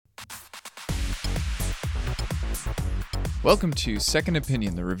Welcome to Second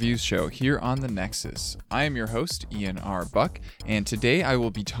Opinion, the reviews show here on the Nexus. I am your host, Ian R. Buck, and today I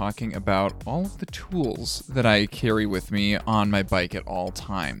will be talking about all of the tools that I carry with me on my bike at all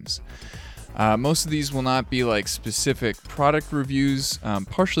times. Most of these will not be like specific product reviews,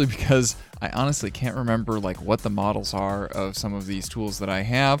 partially because I honestly can't remember like what the models are of some of these tools that I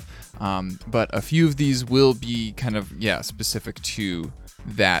have, but a few of these will be kind of, specific to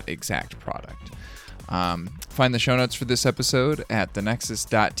that exact product. Find the show notes for this episode at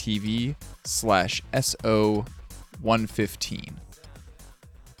thenexus.tv/SO115.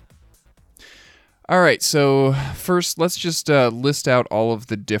 All right, so first let's just list out all of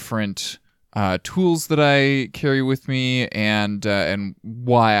the different tools that I carry with me and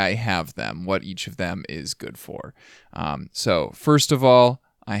why I have them, what each of them is good for. So first of all,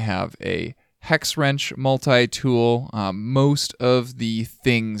 I have a hex wrench multi-tool. Most of the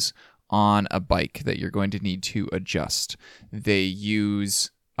things on a bike that you're going to need to adjust, they use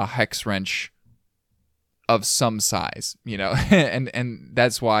a hex wrench of some size, and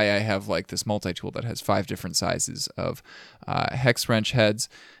that's why I have like this multi-tool that has 5 different sizes of hex wrench heads,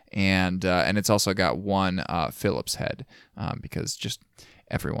 and it's also got one Phillips head, because just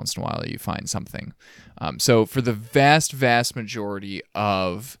every once in a while you find something. So for the vast majority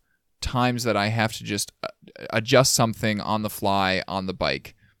of times that I have to just adjust something on the fly on the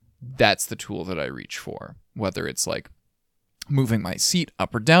bike, that's the tool that I reach for, whether it's like moving my seat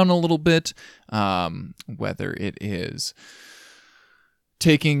up or down a little bit, whether it is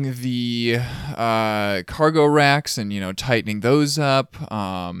taking the cargo racks and, tightening those up,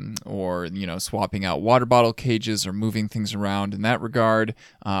 or, swapping out water bottle cages or moving things around in that regard.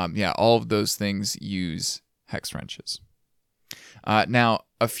 All of those things use hex wrenches. Now,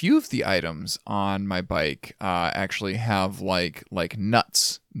 a few of the items on my bike actually have like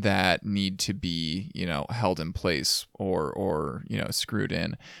nuts that need to be held in place or screwed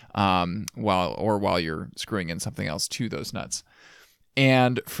in while you're screwing in something else to those nuts.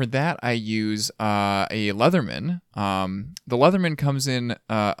 And for that, I use a Leatherman. The Leatherman comes in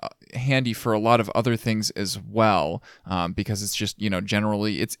handy for a lot of other things as well, because it's just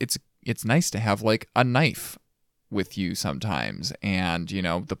generally it's nice to have like a knife with you sometimes, and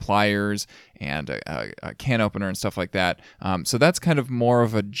the pliers and a can opener and stuff like that. So that's kind of more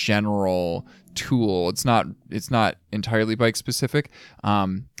of a general tool. It's not entirely bike specific.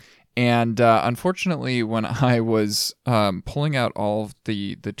 Unfortunately, when I was pulling out all of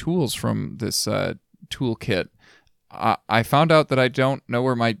the tools from this toolkit, I found out that I don't know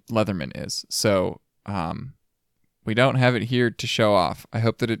where my Leatherman is. So we don't have it here to show off. I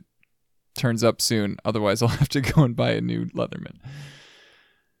hope that it turns up soon. Otherwise, I'll have to go and buy a new Leatherman.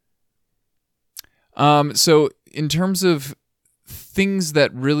 So in terms of things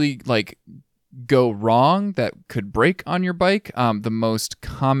that really like go wrong that could break on your bike, the most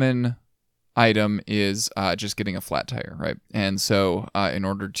common item is just getting a flat tire, right? And so in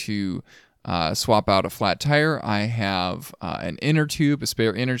order to swap out a flat tire, I have an inner tube, a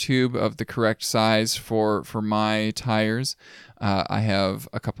spare inner tube of the correct size for my tires. I have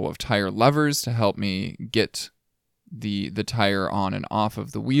a couple of tire levers to help me get the tire on and off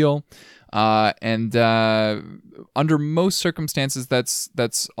of the wheel. Under most circumstances,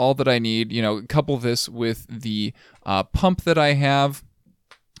 that's all that I need. Couple this with the pump that I have.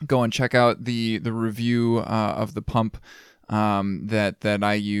 Go and check out the review of the pump that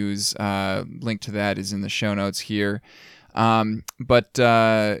I use. Link to that is in the show notes here.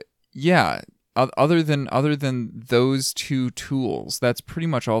 Other than those two tools, that's pretty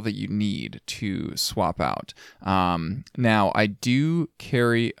much all that you need to swap out. Now, I do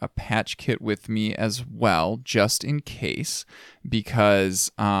carry a patch kit with me as well, just in case,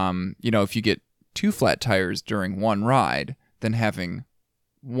 because if you get 2 flat tires during one ride, then having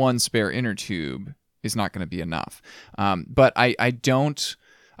one spare inner tube is not going to be enough. But I don't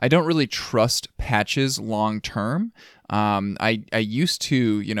really trust patches long term. I used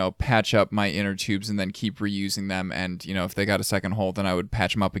to, patch up my inner tubes and then keep reusing them. And, if they got a second hole, then I would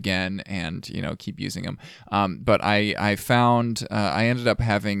patch them up again and, keep using them. But I found I ended up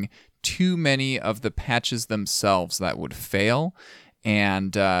having too many of the patches themselves that would fail.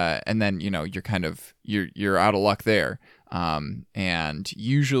 And then, you're out of luck there. And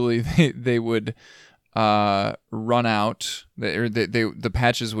usually they would run out, or the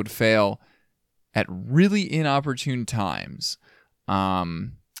patches would fail at really inopportune times.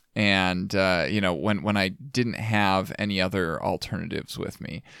 When I didn't have any other alternatives with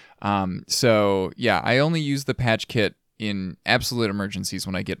me. I only use the patch kit in absolute emergencies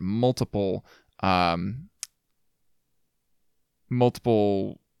when I get multiple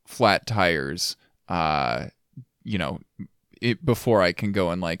flat tires, before I can go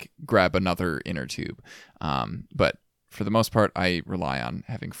and like grab another inner tube. But for the most part, I rely on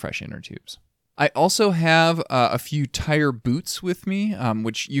having fresh inner tubes. I also have a few tire boots with me,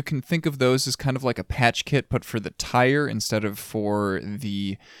 which you can think of those as kind of like a patch kit, but for the tire instead of for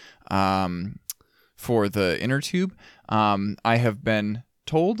the inner tube. I have been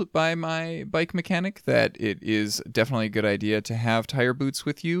told by my bike mechanic that it is definitely a good idea to have tire boots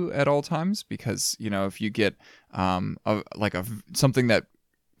with you at all times, because if you get something that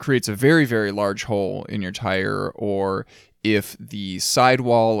creates a very, very large hole in your tire, or if the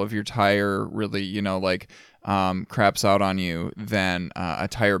sidewall of your tire really craps out on you, then a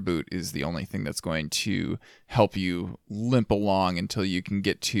tire boot is the only thing that's going to help you limp along until you can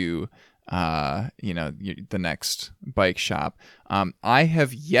get to the next bike shop. I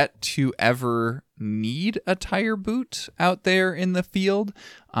have yet to ever need a tire boot out there in the field.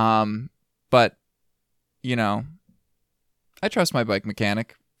 But I trust my bike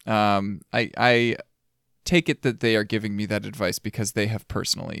mechanic. I take it that they are giving me that advice because they have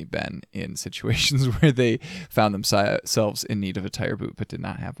personally been in situations where they found themselves in need of a tire boot but did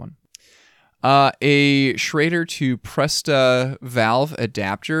not have one. A Schrader to Presta valve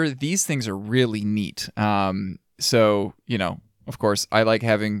adapter. These things are really neat. So, of course, I like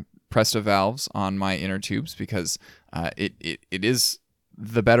having Presta valves on my inner tubes because it is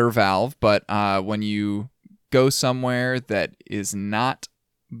the better valve. But when you go somewhere that is not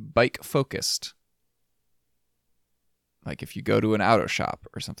bike focused, like if you go to an auto shop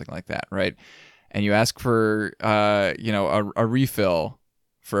or something like that, right? And you ask for, a refill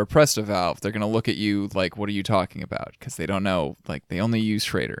for a Presta valve, they're going to look at you like, what are you talking about? Because they don't know, like they only use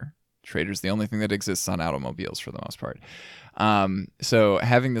Schrader. Schrader's the only thing that exists on automobiles for the most part. So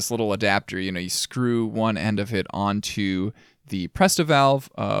having this little adapter, you screw one end of it onto the Presta valve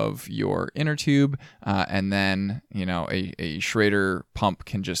of your inner tube, and then, a Schrader pump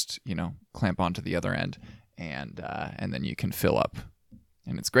can just, clamp onto the other end, and then you can fill up,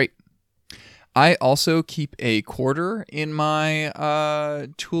 and it's great. I also keep a quarter in my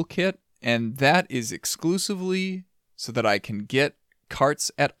toolkit, and that is exclusively so that I can get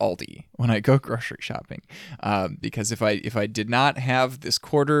carts at Aldi when I go grocery shopping. Because if I did not have this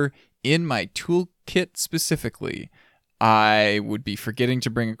quarter in my toolkit specifically, I would be forgetting to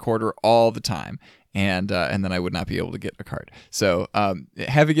bring a quarter all the time, and then I would not be able to get a cart. So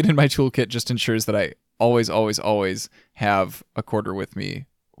having it in my toolkit just ensures that I always, always, always have a quarter with me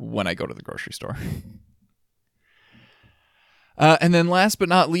when I go to the grocery store. And then last but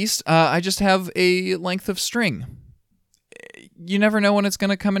not least, I just have a length of string. You never know when it's going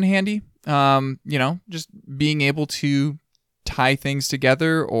to come in handy. Just being able to tie things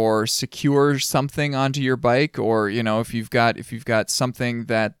together or secure something onto your bike, or, if you've got something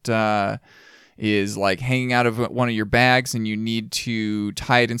that is like hanging out of one of your bags and you need to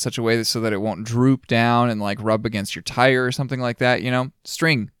tie it in such a way so that it won't droop down and like rub against your tire or something like that,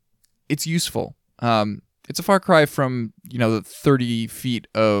 string, it's useful. It's a far cry from, the 30 feet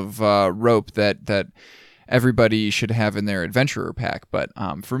of rope that everybody should have in their adventurer pack. But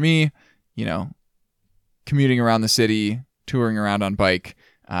for me, commuting around the city, touring around on bike,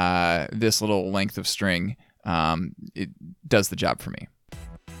 this little length of string, it does the job for me.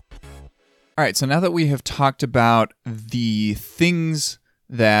 All right, so now that we have talked about the things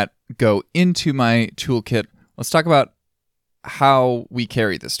that go into my toolkit, let's talk about how we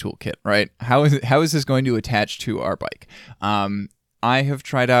carry this toolkit, right? How is this going to attach to our bike? I have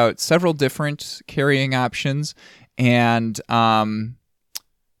tried out several different carrying options, and 2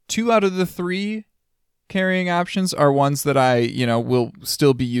 out of the 3 carrying options are ones that I, will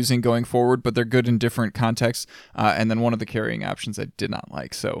still be using going forward, but they're good in different contexts. And then one of the carrying options I did not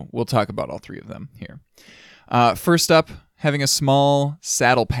like. So we'll talk about all 3 of them here. First up, having a small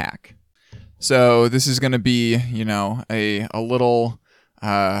saddle pack. So this is going to be, a little,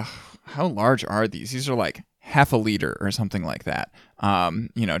 how large are these? These are like half a liter or something like that.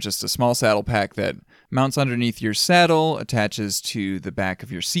 Just a small saddle pack that mounts underneath your saddle, attaches to the back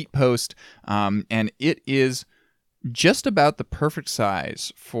of your seat post, and it is just about the perfect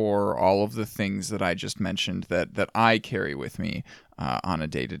size for all of the things that I just mentioned that I carry with me on a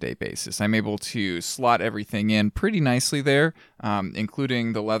day-to-day basis. I'm able to slot everything in pretty nicely there,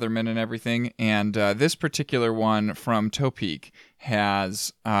 including the Leatherman and everything, and this particular one from Topeak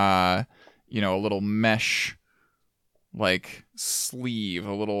has a little mesh like sleeve,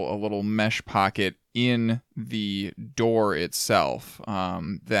 a little mesh pocket in the door itself,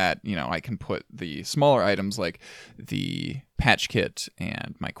 that I can put the smaller items like the patch kit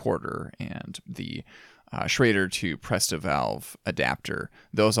and my quarter and the Schrader to Presta valve adapter.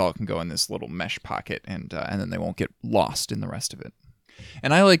 Those all can go in this little mesh pocket, and then they won't get lost in the rest of it.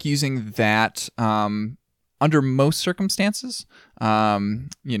 And I like using that under most circumstances. When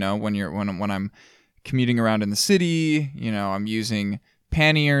I'm commuting around in the city, I'm using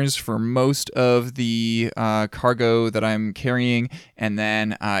panniers for most of the cargo that I'm carrying, and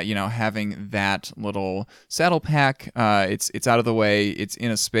then having that little saddle pack, it's out of the way, it's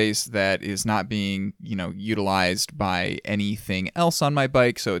in a space that is not being utilized by anything else on my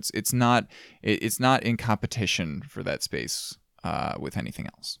bike, so it's not in competition for that space with anything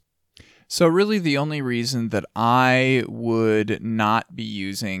else. So really the only reason that I would not be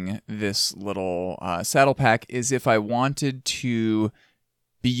using this little saddle pack is if I wanted to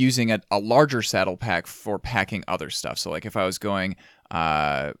be using a larger saddle pack for packing other stuff. So like if I was going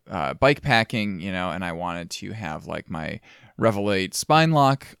bike packing, and I wanted to have like my Revelate spine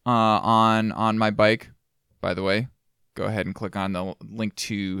lock on my bike. By the way, go ahead and click on the link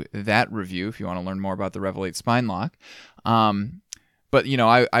to that review if you want to learn more about the Revelate spine lock. But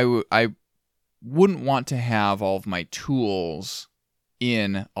I wouldn't want to have all of my tools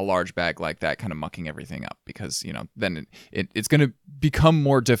in a large bag like that, kind of mucking everything up, because then it's going to become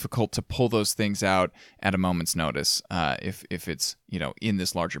more difficult to pull those things out at a moment's notice if it's in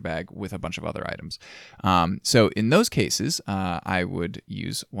this larger bag with a bunch of other items. So in those cases, I would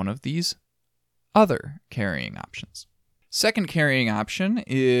use one of these other carrying options. Second carrying option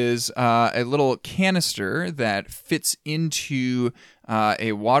is a little canister that fits into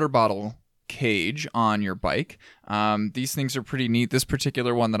a water bottle cage on your bike. These things are pretty neat. This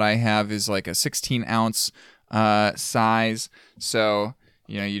particular one that I have is like a 16-ounce size. So,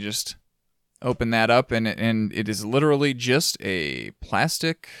 you just open that up, and it is literally just a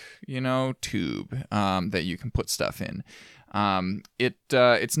plastic, tube that you can put stuff in.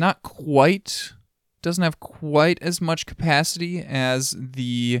 It's not quite, doesn't have quite as much capacity as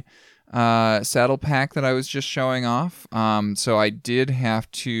the saddle pack that I was just showing off. So I did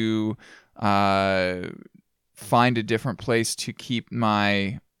have to find a different place to keep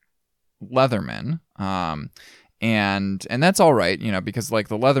my Leatherman. And that's all right, because like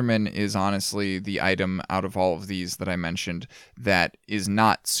the Leatherman is honestly the item out of all of these that I mentioned that is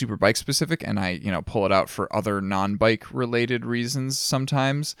not super bike specific, and I pull it out for other non-bike related reasons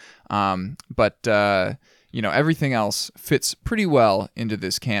sometimes. But everything else fits pretty well into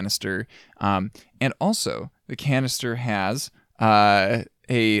this canister. And also the canister has a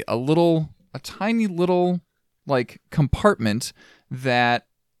tiny little like compartment that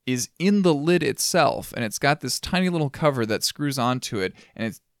is in the lid itself, and it's got this tiny little cover that screws onto it, and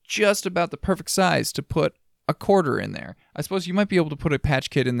it's just about the perfect size to put a quarter in there. I suppose you might be able to put a patch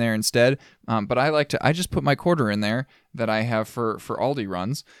kit in there instead, but I just put my quarter in there that I have for Aldi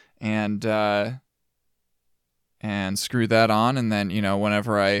runs, and screw that on, and then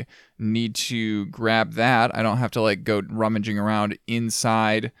whenever I need to grab that, I don't have to like go rummaging around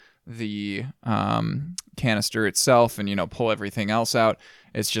inside the canister itself and pull everything else out.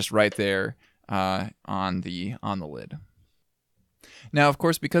 It's just right there on the lid. Now, of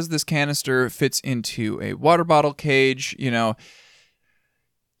course, because this canister fits into a water bottle cage, you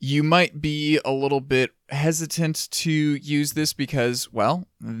might be a little bit hesitant to use this because, well,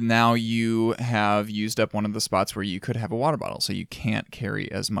 now you have used up one of the spots where you could have a water bottle, so you can't carry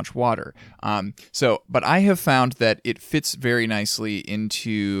as much water. But I have found that it fits very nicely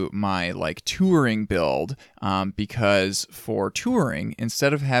into my like touring build, because for touring,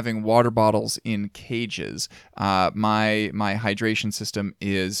 instead of having water bottles in cages, my hydration system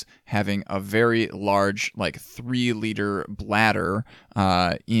is having a very large, like 3-liter bladder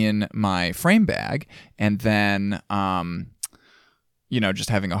in my frame bag, and then just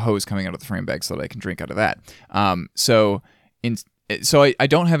having a hose coming out of the frame bag so that I can drink out of that. So I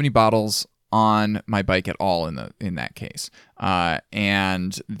don't have any bottles on my bike at all in that case.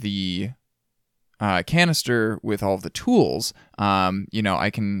 And the canister with all of the tools,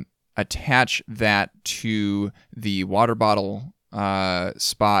 I can attach that to the water bottle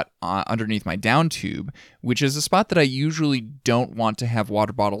spot underneath my down tube, which is a spot that I usually don't want to have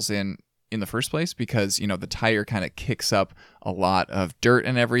water bottles in the first place, because the tire kind of kicks up a lot of dirt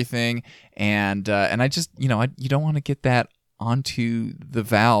and everything, and I just you don't want to get that onto the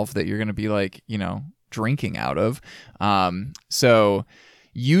valve that you're going to be like drinking out of. So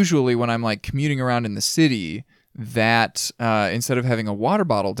usually when I'm like commuting around in the city, that instead of having a water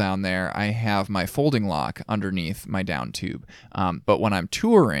bottle down there, I have my folding lock underneath my down tube. But when I'm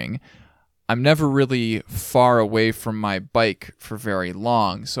touring, I'm never really far away from my bike for very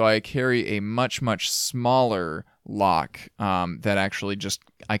long, so I carry a much, much smaller lock that actually just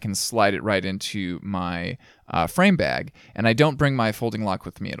I can slide it right into my frame bag, and I don't bring my folding lock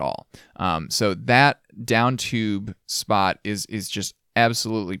with me at all. So that down tube spot is just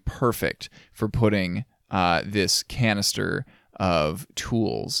absolutely perfect for putting this canister of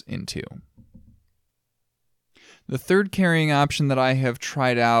tools into. The third carrying option that I have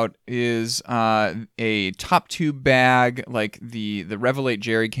tried out is a top tube bag, like the Revelate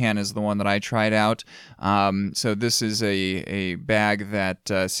Jerry Can is the one that I tried out. So this is a bag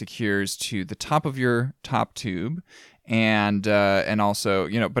that secures to the top of your top tube, and also,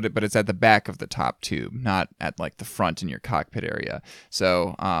 but it's at the back of the top tube, not at like the front in your cockpit area.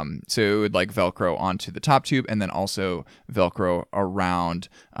 So it would like Velcro onto the top tube and then also Velcro around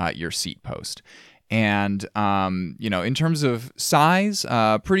your seat post. And, in terms of size,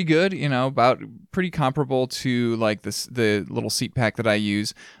 pretty good, about pretty comparable to like the little seat pack that I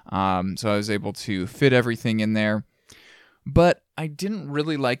use. So I was able to fit everything in there, but I didn't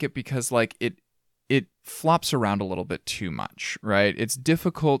really like it because like it flops around a little bit too much, right? It's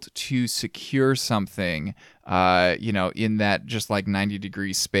difficult to secure something, in that just like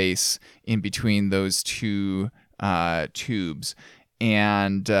 90-degree space in between those two tubes.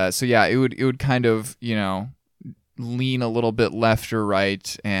 And so yeah, it would kind of lean a little bit left or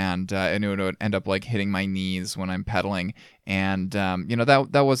right, and it would end up like hitting my knees when I'm pedaling, and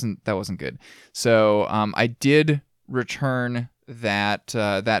that wasn't good. So I did return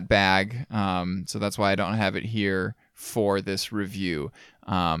that bag, so that's why I don't have it here for this review.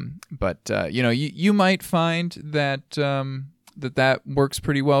 But you might find that that works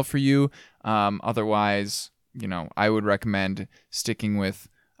pretty well for you. Otherwise, I would recommend sticking with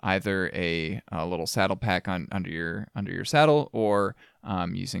either a little saddle pack under your saddle, or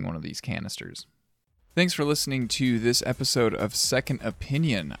using one of these canisters. Thanks for listening to this episode of Second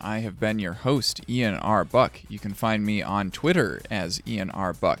Opinion. I have been your host, Ian R. Buck. You can find me on Twitter as Ian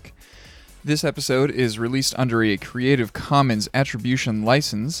R. Buck. This episode is released under a Creative Commons Attribution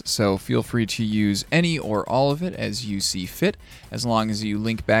license, so feel free to use any or all of it as you see fit, as long as you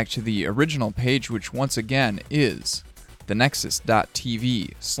link back to the original page, which once again is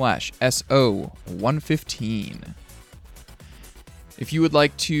thenexus.tv/SO115. If you would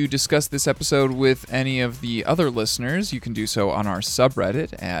like to discuss this episode with any of the other listeners, you can do so on our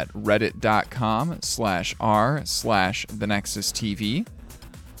subreddit at reddit.com/r/thenexustv.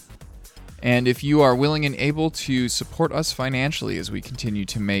 And if you are willing and able to support us financially as we continue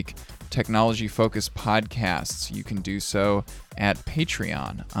to make technology-focused podcasts, you can do so at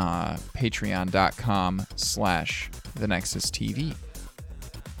Patreon, patreon.com/thenexustv.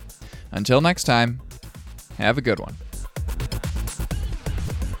 Until next time, have a good one.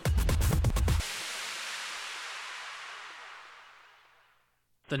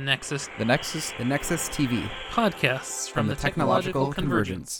 The Nexus TV. Podcasts from the Technological Convergence.